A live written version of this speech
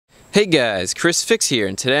Hey guys, Chris Fix here,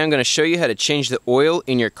 and today I'm going to show you how to change the oil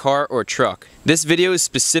in your car or truck. This video is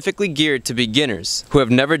specifically geared to beginners who have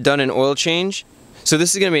never done an oil change, so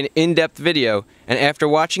this is going to be an in-depth video, and after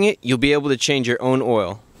watching it, you'll be able to change your own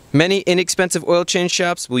oil. Many inexpensive oil change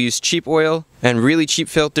shops will use cheap oil and really cheap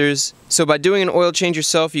filters, so by doing an oil change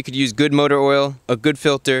yourself, you could use good motor oil, a good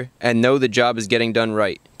filter, and know the job is getting done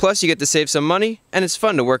right. Plus, you get to save some money, and it's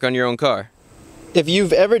fun to work on your own car. If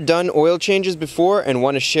you've ever done oil changes before and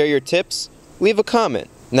want to share your tips, leave a comment.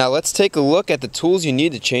 Now let's take a look at the tools you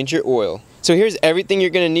need to change your oil. So here's everything you're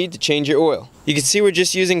going to need to change your oil. You can see we're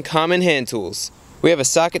just using common hand tools. We have a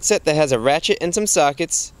socket set that has a ratchet and some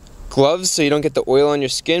sockets, gloves so you don't get the oil on your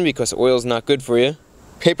skin because oil is not good for you,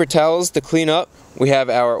 paper towels to clean up. We have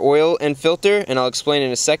our oil and filter, and I'll explain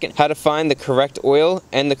in a second how to find the correct oil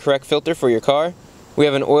and the correct filter for your car. We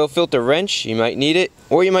have an oil filter wrench, you might need it,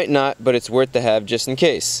 or you might not, but it's worth to have just in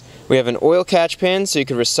case. We have an oil catch pan so you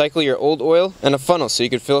can recycle your old oil, and a funnel so you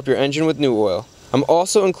can fill up your engine with new oil. I'm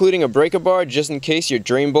also including a breaker bar just in case your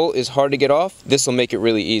drain bolt is hard to get off. This will make it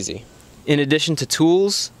really easy. In addition to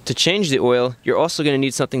tools to change the oil, you're also going to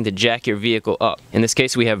need something to jack your vehicle up. In this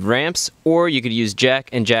case we have ramps, or you could use jack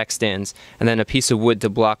and jack stands, and then a piece of wood to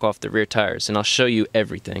block off the rear tires, and I'll show you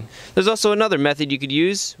everything. There's also another method you could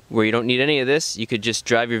use where you don't need any of this. You could just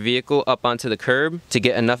drive your vehicle up onto the curb to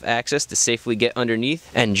get enough access to safely get underneath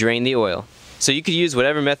and drain the oil. So you could use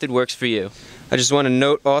whatever method works for you. I just want to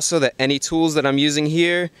note also that any tools that I'm using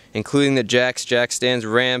here, including the jacks, jack stands,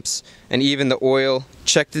 ramps, and even the oil,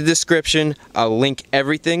 check the description. I'll link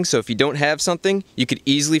everything, so if you don't have something, you could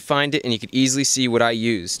easily find it and you could easily see what I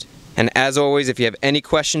used. And as always, if you have any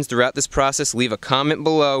questions throughout this process, leave a comment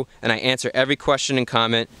below and I answer every question and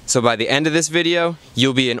comment. So by the end of this video,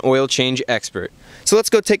 you'll be an oil change expert. So let's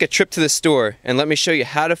go take a trip to the store and let me show you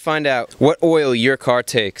how to find out what oil your car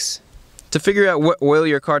takes. To figure out what oil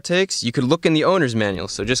your car takes, you could look in the owner's manual.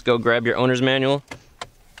 So just go grab your owner's manual.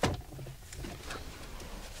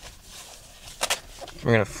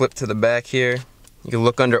 We're going to flip to the back here. You can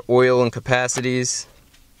look under oil and capacities.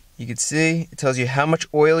 You can see it tells you how much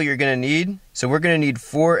oil you're going to need. So we're going to need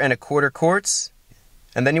 4 1/4 quarts.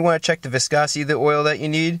 And then you want to check the viscosity of the oil that you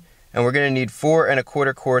need. And we're going to need 4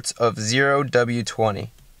 1/4 quarts of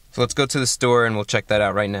 0W20. So let's go to the store and we'll check that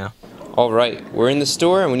out right now. Alright, we're in the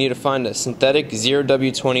store and we need to find a synthetic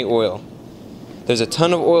 0W20 oil. There's a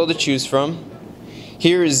ton of oil to choose from.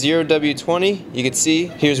 Here is 0W20. You can see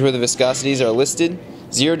here's where the viscosities are listed.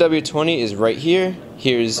 0W20 is right here.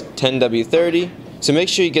 Here's 10W30. So make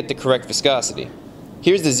sure you get the correct viscosity.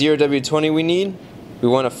 Here's the 0W20 we need. We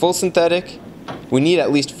want a full synthetic. We need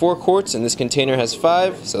at least 4 quarts and this container has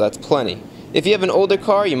 5, so that's plenty. If you have an older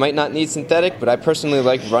car, you might not need synthetic, but I personally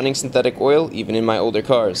like running synthetic oil even in my older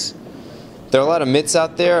cars. There are a lot of myths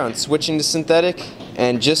out there on switching to synthetic,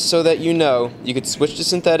 and just so that you know, you could switch to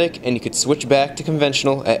synthetic and you could switch back to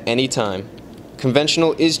conventional at any time.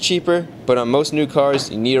 Conventional is cheaper, but on most new cars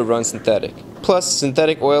you need to run synthetic. Plus,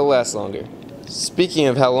 synthetic oil lasts longer. Speaking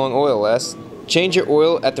of how long oil lasts, change your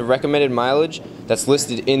oil at the recommended mileage that's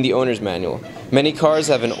listed in the owner's manual. Many cars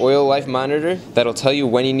have an oil life monitor that'll tell you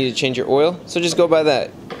when you need to change your oil, so just go by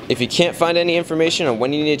that. If you can't find any information on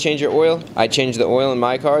when you need to change your oil, I change the oil in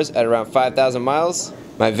my cars at around 5,000 miles.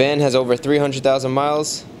 My van has over 300,000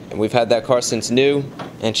 miles, and we've had that car since new,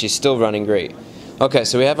 and she's still running great. Okay,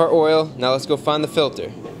 so we have our oil, now let's go find the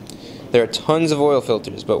filter. There are tons of oil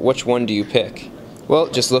filters, but which one do you pick? Well,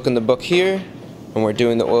 just look in the book here, and we're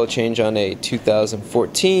doing the oil change on a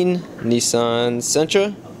 2014 Nissan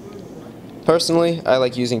Sentra. Personally, I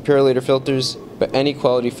like using Purolator filters, but any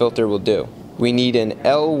quality filter will do. We need an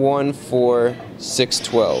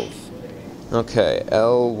L14612. Okay,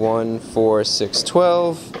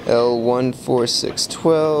 L14612,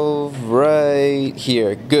 L14612, right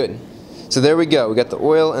here. Good. So there we go. We got the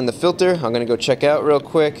oil and the filter. I'm going to go check out real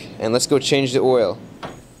quick, and let's go change the oil.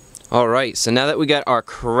 Alright, so now that we got our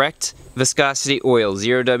correct viscosity oil,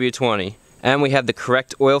 0W20, and we have the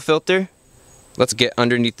correct oil filter, let's get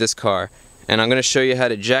underneath this car. And I'm going to show you how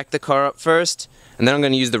to jack the car up first, and then I'm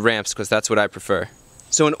going to use the ramps because that's what I prefer.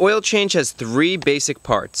 So an oil change has 3 basic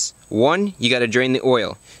parts. 1, you got to drain the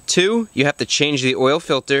oil. 2, you have to change the oil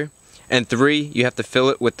filter. And 3, you have to fill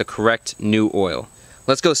it with the correct new oil.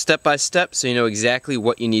 Let's go step by step so you know exactly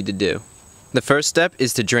what you need to do. The first step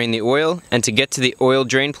is to drain the oil, and to get to the oil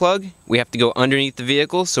drain plug, we have to go underneath the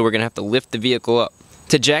vehicle, so we're going to have to lift the vehicle up.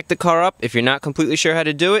 To jack the car up, if you're not completely sure how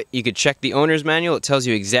to do it, you could check the owner's manual. It tells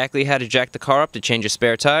you exactly how to jack the car up to change a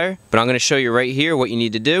spare tire. But I'm going to show you right here what you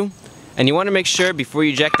need to do. And you want to make sure before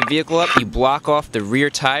you jack the vehicle up, you block off the rear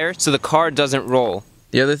tire so the car doesn't roll.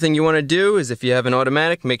 The other thing you want to do is if you have an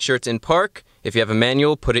automatic, make sure it's in park. If you have a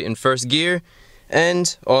manual, put it in first gear,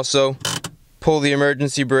 and also pull the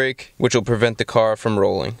emergency brake, which will prevent the car from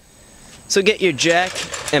rolling. So get your jack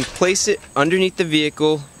and place it underneath the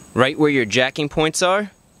vehicle, right where your jacking points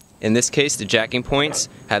are. In this case, the jacking points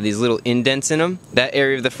have these little indents in them. That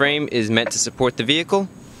area of the frame is meant to support the vehicle,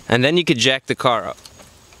 and then you could jack the car up.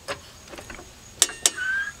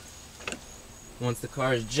 Once the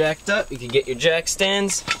car is jacked up, you can get your jack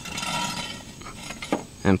stands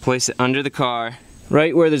and place it under the car,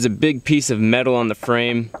 right where there's a big piece of metal on the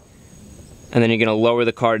frame, and then you're going to lower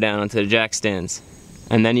the car down onto the jack stands.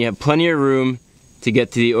 And then you have plenty of room to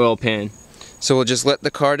get to the oil pan. So we'll just let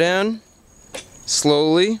the car down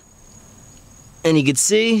slowly. And you can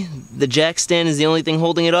see the jack stand is the only thing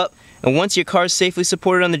holding it up. And once your car is safely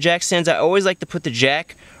supported on the jack stands, I always like to put the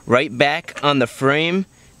jack right back on the frame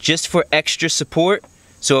just for extra support.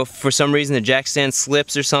 So if for some reason the jack stand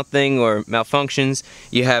slips or something or malfunctions,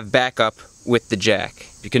 you have backup with the jack.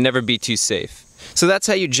 You can never be too safe. So that's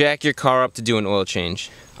how you jack your car up to do an oil change.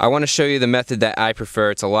 I want to show you the method that I prefer.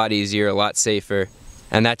 It's a lot easier, a lot safer,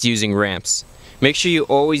 and that's using ramps. Make sure you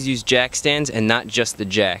always use jack stands and not just the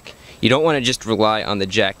jack. You don't want to just rely on the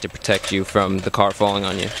jack to protect you from the car falling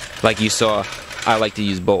on you. Like you saw, I like to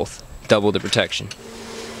use both. Double the protection.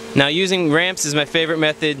 Now using ramps is my favorite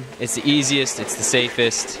method. It's the easiest, it's the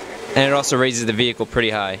safest, and it also raises the vehicle pretty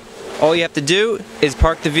high. All you have to do is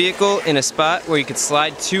park the vehicle in a spot where you could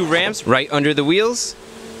slide 2 ramps right under the wheels,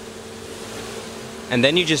 and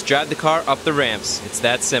then you just drive the car up the ramps. It's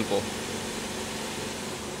that simple.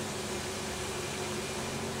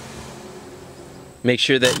 Make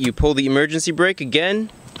sure that you pull the emergency brake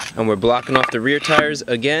again, and we're blocking off the rear tires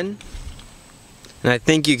again. And I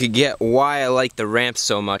think you could get why I like the ramps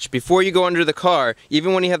so much. Before you go under the car,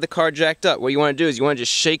 even when you have the car jacked up, what you want to do is you want to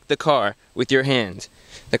just shake the car with your hand.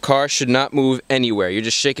 The car should not move anywhere. You're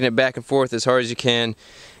just shaking it back and forth as hard as you can,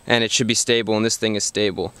 and it should be stable, and this thing is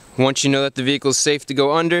stable. Once you know that the vehicle is safe to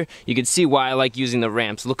go under, you can see why I like using the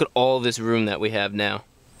ramps. Look at all this room that we have now.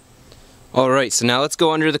 Alright, so now let's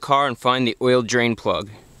go under the car and find the oil drain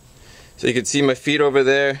plug. So you can see my feet over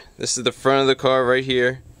there. This is the front of the car right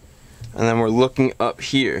here. And then we're looking up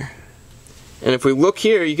here. And if we look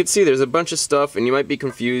here, you can see there's a bunch of stuff, and you might be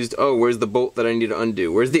confused. Oh, where's the bolt that I need to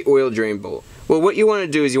undo? Where's the oil drain bolt? Well, what you want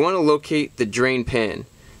to do is you want to locate the drain pan.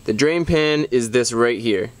 The drain pan is this right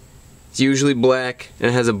here. It's usually black, and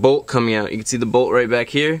it has a bolt coming out. You can see the bolt right back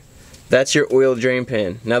here. That's your oil drain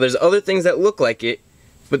pan. Now there's other things that look like it,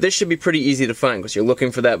 but this should be pretty easy to find because you're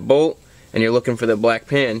looking for that bolt and you're looking for the black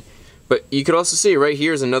pan. But you could also see right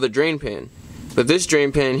here is another drain pan. But this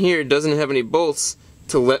drain pan here doesn't have any bolts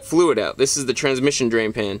to let fluid out. This is the transmission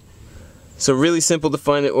drain pan. So really simple to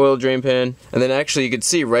find the oil drain pan. And then actually you could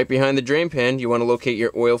see right behind the drain pan you want to locate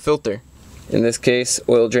your oil filter. In this case,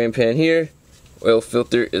 oil drain pan here, oil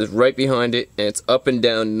filter is right behind it, and it's up and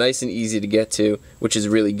down, nice and easy to get to, which is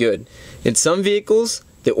really good. In some vehicles,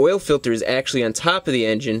 the oil filter is actually on top of the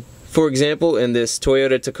engine. For example, in this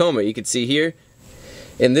Toyota Tacoma, you can see here.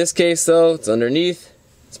 In this case though, it's underneath.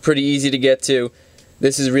 It's pretty easy to get to.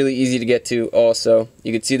 This is really easy to get to also.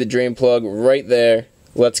 You can see the drain plug right there.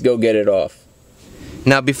 Let's go get it off.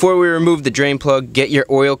 Now before we remove the drain plug, get your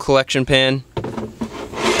oil collection pan.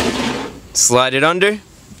 Slide it under.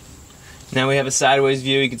 Now we have a sideways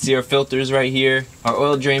view. You can see our filter is right here, our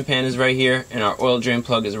oil drain pan is right here, and our oil drain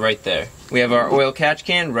plug is right there. We have our oil catch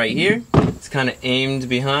can right here. It's kind of aimed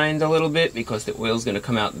behind a little bit because the oil is going to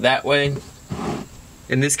come out that way.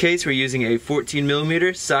 In this case, we're using a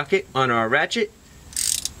 14mm socket on our ratchet.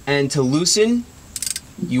 And to loosen,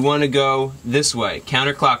 you want to go this way,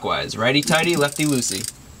 counterclockwise. Righty-tighty, lefty-loosey.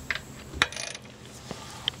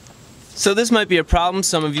 So this might be a problem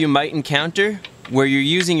some of you might encounter where you're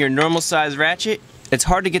using your normal size ratchet. It's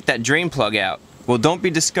hard to get that drain plug out. Well, don't be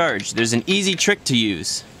discouraged. There's an easy trick to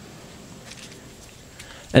use.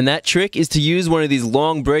 And that trick is to use one of these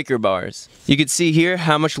long breaker bars. You can see here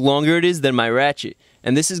how much longer it is than my ratchet.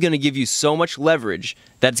 And this is going to give you so much leverage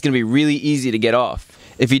that it's going to be really easy to get off.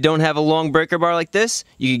 If you don't have a long breaker bar like this,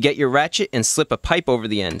 you can get your ratchet and slip a pipe over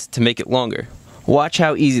the end to make it longer. Watch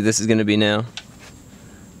how easy this is going to be now.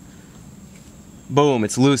 Boom,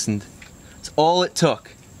 it's loosened. It's all it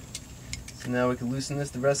took. So now we can loosen this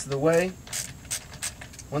the rest of the way.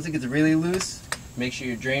 Once it gets really loose, make sure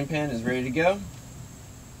your drain pan is ready to go.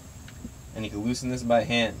 And you can loosen this by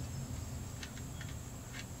hand.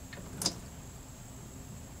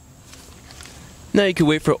 Now you can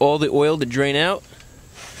wait for all the oil to drain out.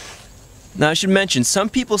 Now I should mention, some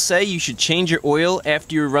people say you should change your oil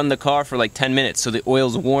after you run the car for like 10 minutes so the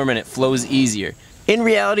oil's warm and it flows easier. In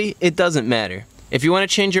reality, it doesn't matter. If you want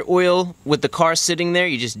to change your oil with the car sitting there,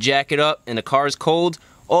 you just jack it up and the car is cold,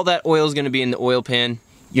 all that oil is going to be in the oil pan.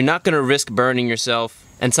 You're not going to risk burning yourself,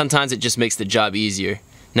 and sometimes it just makes the job easier.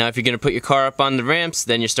 Now if you're going to put your car up on the ramps,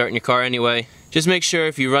 then you're starting your car anyway. Just make sure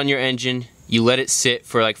if you run your engine, you let it sit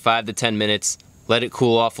for like 5 to 10 minutes. Let it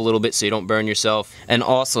cool off a little bit so you don't burn yourself, and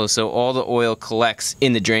also so all the oil collects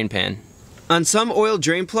in the drain pan. On some oil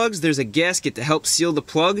drain plugs, there's a gasket to help seal the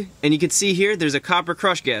plug, and you can see here there's a copper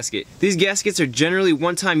crush gasket. These gaskets are generally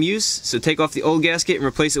one-time use, so take off the old gasket and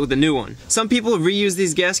replace it with a new one. Some people reuse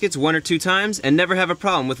these gaskets 1 or 2 times and never have a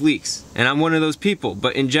problem with leaks, and I'm one of those people,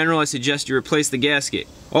 but in general I suggest you replace the gasket.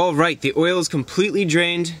 Alright, the oil is completely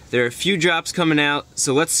drained, there are a few drops coming out,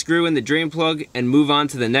 so let's screw in the drain plug and move on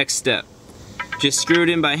to the next step. Just screw it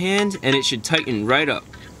in by hand and it should tighten right up.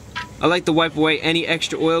 I like to wipe away any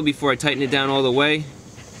extra oil before I tighten it down all the way,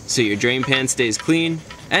 so your drain pan stays clean,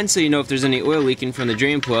 and so you know if there's any oil leaking from the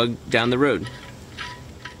drain plug down the road.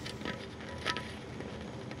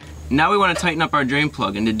 Now we want to tighten up our drain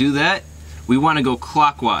plug, and to do that, we want to go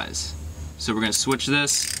clockwise. So we're going to switch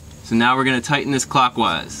this, so now we're going to tighten this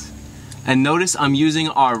clockwise. And notice I'm using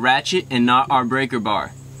our ratchet and not our breaker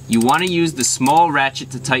bar. You want to use the small ratchet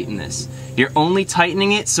to tighten this. You're only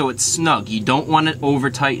tightening it so it's snug. You don't want to over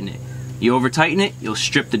tighten it. You over tighten it, you'll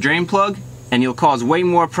strip the drain plug and you'll cause way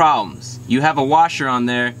more problems. You have a washer on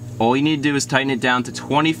there, all you need to do is tighten it down to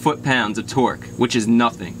 20 foot-pounds of torque, which is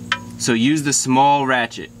nothing. So use the small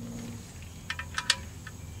ratchet.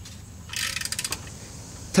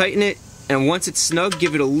 Tighten it, and once it's snug,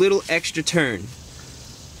 give it a little extra turn.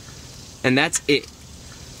 And that's it.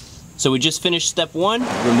 So we just finished step 1,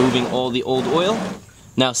 removing all the old oil.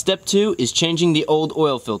 Now step 2 is changing the old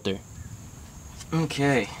oil filter.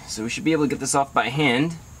 Okay, so we should be able to get this off by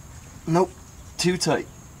hand. Nope, too tight.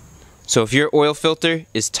 So if your oil filter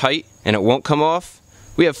is tight and it won't come off,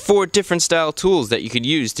 we have 4 different style tools that you could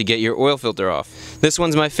use to get your oil filter off. This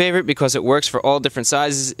one's my favorite because it works for all different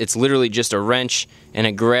sizes. It's literally just a wrench and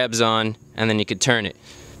it grabs on and then you could turn it.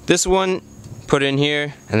 This one, put it in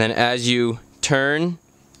here, and then as you turn,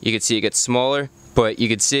 you can see it gets smaller. But you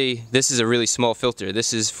can see this is a really small filter.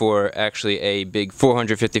 This is for actually a big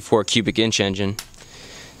 454 cubic inch engine.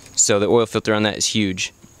 So the oil filter on that is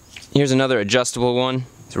huge. Here's another adjustable one.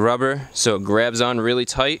 It's rubber, so it grabs on really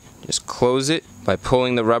tight. Just close it by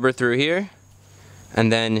pulling the rubber through here.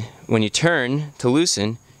 And then when you turn to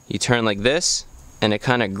loosen, you turn like this, and it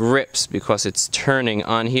kind of grips because it's turning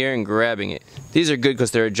on here and grabbing it. These are good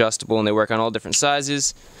because they're adjustable and they work on all different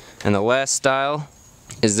sizes. And the last style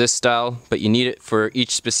is this style, but you need it for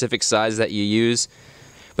each specific size that you use.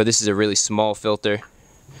 But this is a really small filter,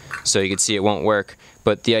 so you can see it won't work.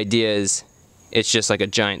 But the idea is it's just like a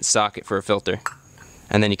giant socket for a filter.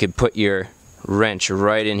 And then you could put your wrench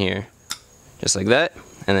right in here, just like that,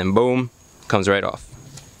 and then boom, comes right off.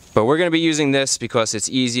 But we're going to be using this because it's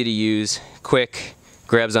easy to use, quick,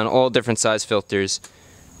 grabs on all different size filters.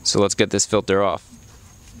 So let's get this filter off.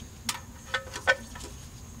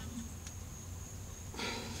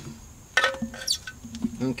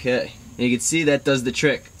 Okay, and you can see that does the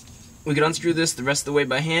trick. We can unscrew this the rest of the way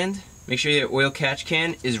by hand. Make sure your oil catch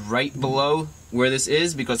can is right below where this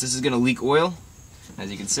is because this is going to leak oil,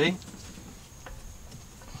 as you can see.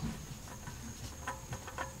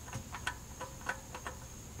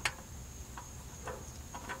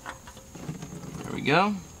 There we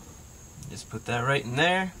go. Just put that right in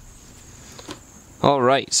there.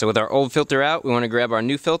 Alright, so with our old filter out, we want to grab our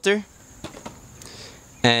new filter.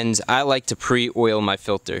 And I like to pre-oil my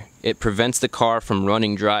filter. It prevents the car from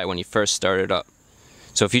running dry when you first start it up.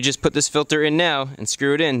 So if you just put this filter in now and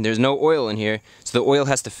screw it in, there's no oil in here, so the oil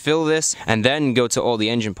has to fill this and then go to all the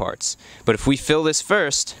engine parts. But if we fill this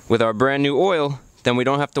first with our brand new oil, then we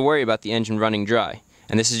don't have to worry about the engine running dry.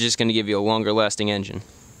 And this is just going to give you a longer lasting engine.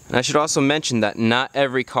 And I should also mention that not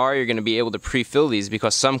every car you're going to be able to pre-fill these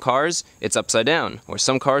because some cars it's upside down, or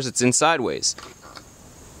some cars it's in sideways.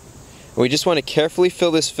 We just want to carefully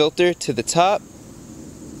fill this filter to the top,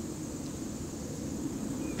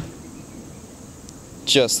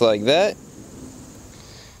 just like that.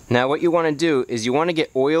 Now what you want to do is you want to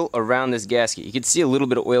get oil around this gasket. You can see a little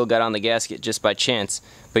bit of oil got on the gasket just by chance,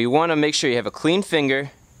 but you want to make sure you have a clean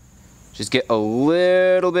finger. Just get a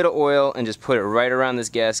little bit of oil and just put it right around this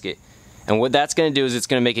gasket. And what that's going to do is it's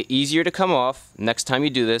going to make it easier to come off next time you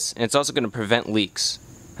do this, and it's also going to prevent leaks.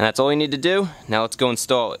 And that's all you need to do. Now let's go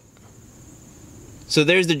install it. So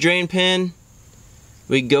there's the drain pan.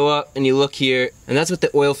 We go up and you look here, and that's what the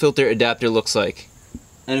oil filter adapter looks like.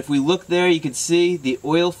 And if we look there, you can see the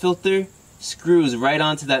oil filter screws right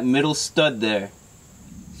onto that middle stud there.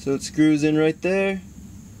 So it screws in right there.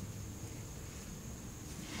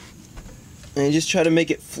 And you just try to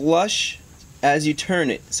make it flush as you turn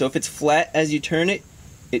it. So if it's flat as you turn it,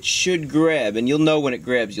 it should grab, and you'll know when it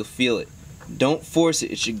grabs, you'll feel it. Don't force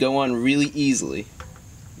it, it should go on really easily.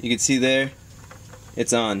 You can see there,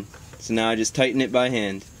 it's on. So now I just tighten it by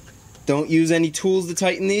hand. Don't use any tools to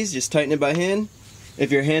tighten these, just tighten it by hand.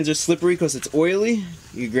 If your hands are slippery because it's oily,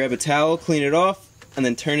 you grab a towel, clean it off, and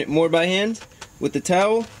then turn it more by hand with the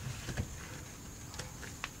towel.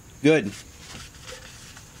 Good.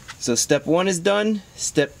 So step 1 is done.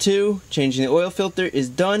 Step 2, changing the oil filter, is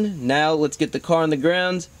done. Now let's get the car on the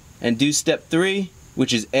ground and do step 3,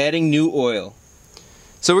 which is adding new oil.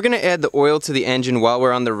 So we're going to add the oil to the engine while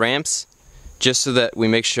we're on the ramps, just so that we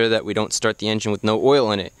make sure that we don't start the engine with no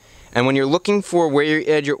oil in it. And when you're looking for where you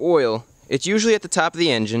add your oil, it's usually at the top of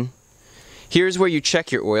the engine. Here's where you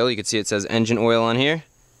check your oil. You can see it says engine oil on here.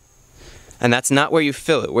 And that's not where you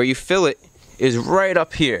fill it. Where you fill it is right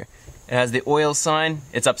up here. It has the oil sign.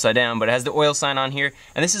 It's upside down, but it has the oil sign on here.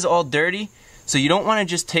 And this is all dirty, so you don't want to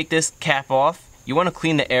just take this cap off. You want to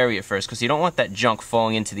clean the area first, because you don't want that junk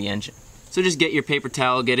falling into the engine. So just get your paper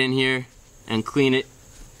towel, get in here, and clean it.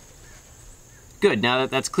 Good, now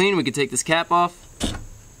that that's clean, we can take this cap off.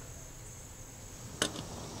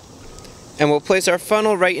 And we'll place our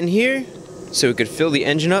funnel right in here, so we could fill the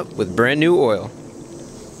engine up with brand new oil.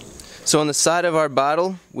 So on the side of our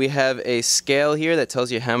bottle, we have a scale here that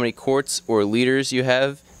tells you how many quarts or liters you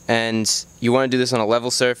have. And you want to do this on a level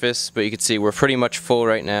surface, but you can see we're pretty much full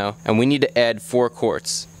right now. And we need to add 4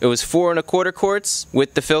 quarts. It was 4 1/4 quarts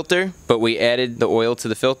with the filter, but we added the oil to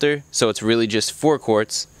the filter, so it's really just 4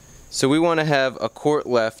 quarts. So we want to have a quart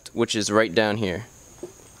left, which is right down here.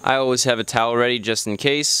 I always have a towel ready just in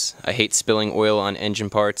case. I hate spilling oil on engine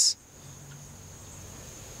parts.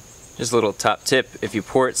 Just a little top tip, if you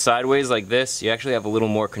pour it sideways like this, you actually have a little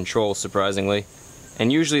more control, surprisingly.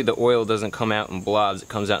 And usually the oil doesn't come out in blobs, it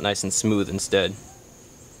comes out nice and smooth instead.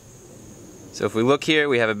 So if we look here,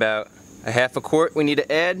 we have about a half a quart we need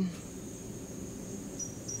to add.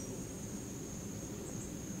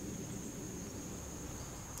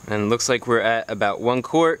 And it looks like we're at about 1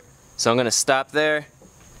 quart, so I'm going to stop there.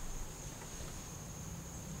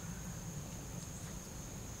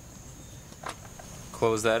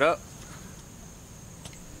 Close that up.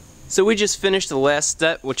 So we just finished the last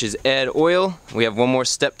step, which is add oil. We have one more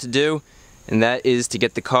step to do, and that is to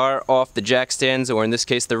get the car off the jack stands, or in this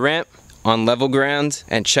case the ramp, on level ground,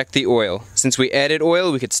 and check the oil. Since we added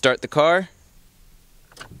oil, we could start the car.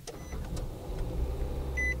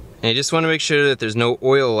 And you just want to make sure that there's no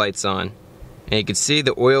oil lights on. And you can see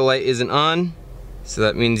the oil light isn't on, so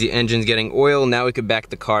that means the engine's getting oil. Now we could back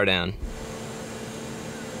the car down.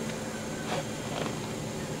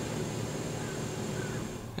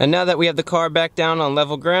 And now that we have the car back down on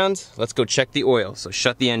level ground, let's go check the oil. So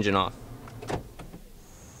shut the engine off.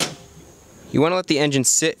 You want to let the engine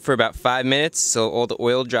sit for about 5 minutes so all the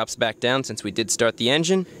oil drops back down, since we did start the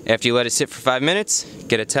engine. After you let it sit for 5 minutes,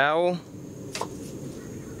 get a towel,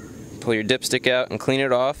 pull your dipstick out and clean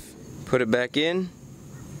it off, put it back in.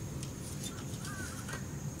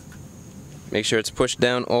 Make sure it's pushed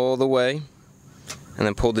down all the way, and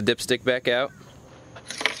then pull the dipstick back out.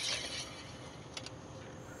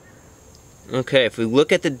 Okay, if we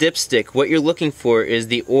look at the dipstick, what you're looking for is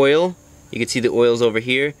the oil. You can see the oil's over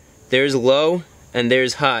here. There's low and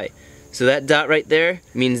there's high. So that dot right there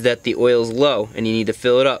means that the oil's low and you need to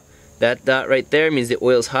fill it up. That dot right there means the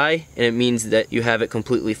oil's high, and it means that you have it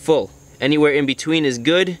completely full. Anywhere in between is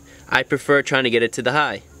good. I prefer trying to get it to the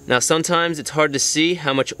high. Now sometimes it's hard to see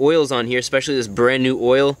how much oil's on here, especially this brand new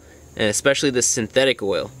oil, and especially this synthetic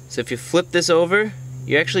oil. So if you flip this over,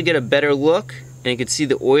 you actually get a better look, and you can see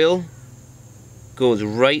the oil goes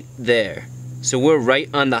right there. So we're right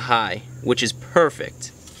on the high, which is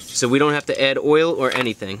perfect. So we don't have to add oil or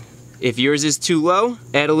anything. If yours is too low,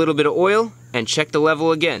 add a little bit of oil and check the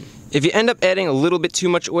level again. If you end up adding a little bit too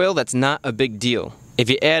much oil, that's not a big deal. If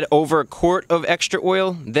you add over a quart of extra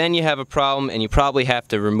oil, then you have a problem, and you probably have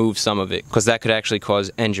to remove some of it, because that could actually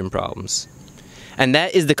cause engine problems. And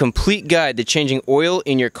that is the complete guide to changing oil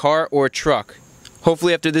in your car or truck.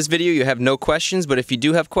 Hopefully after this video you have no questions, but if you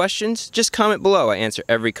do have questions, just comment below. I answer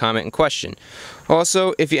every comment and question.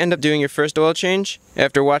 Also, if you end up doing your first oil change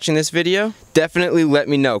after watching this video, definitely let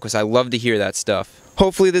me know, because I love to hear that stuff.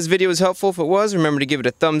 Hopefully this video was helpful. If it was, remember to give it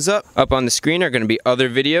a thumbs up. Up on the screen are going to be other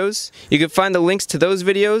videos. You can find the links to those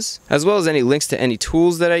videos, as well as any links to any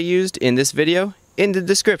tools that I used in this video, in the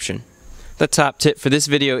description. The top tip for this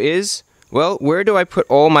video is, well, where do I put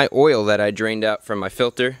all my oil that I drained out from my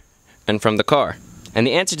filter and from the car? And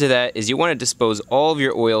the answer to that is you want to dispose all of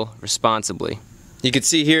your oil responsibly. You can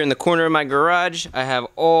see here in the corner of my garage, I have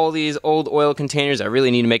all these old oil containers. I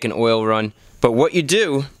really need to make an oil run. But what you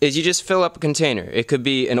do is you just fill up a container. It could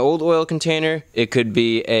be an old oil container, it could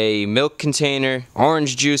be a milk container,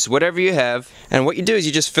 orange juice, whatever you have. And what you do is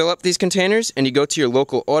you just fill up these containers and you go to your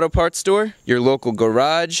local auto parts store, your local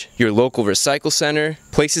garage, your local recycle center,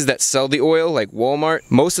 places that sell the oil like Walmart.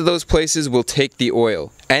 Most of those places will take the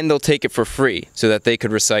oil and they'll take it for free so that they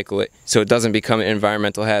could recycle it so it doesn't become an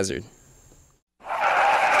environmental hazard.